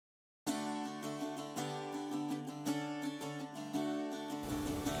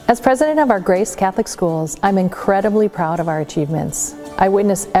As president of our Grace Catholic Schools, I'm incredibly proud of our achievements. I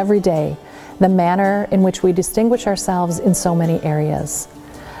witness every day the manner in which we distinguish ourselves in so many areas.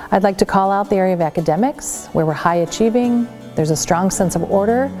 I'd like to call out the area of academics, where we're high achieving, there's a strong sense of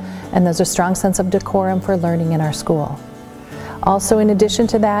order, and there's a strong sense of decorum for learning in our school. Also, in addition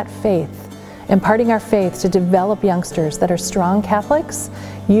to that, faith. Imparting our faith to develop youngsters that are strong Catholics,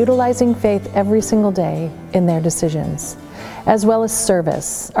 utilizing faith every single day in their decisions. As well as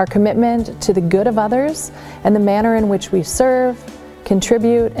service, our commitment to the good of others and the manner in which we serve,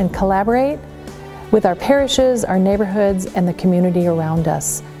 contribute, and collaborate with our parishes, our neighborhoods, and the community around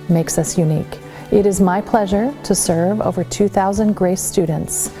us makes us unique. It is my pleasure to serve over 2,000 Grace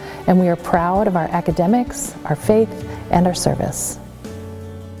students, and we are proud of our academics, our faith, and our service.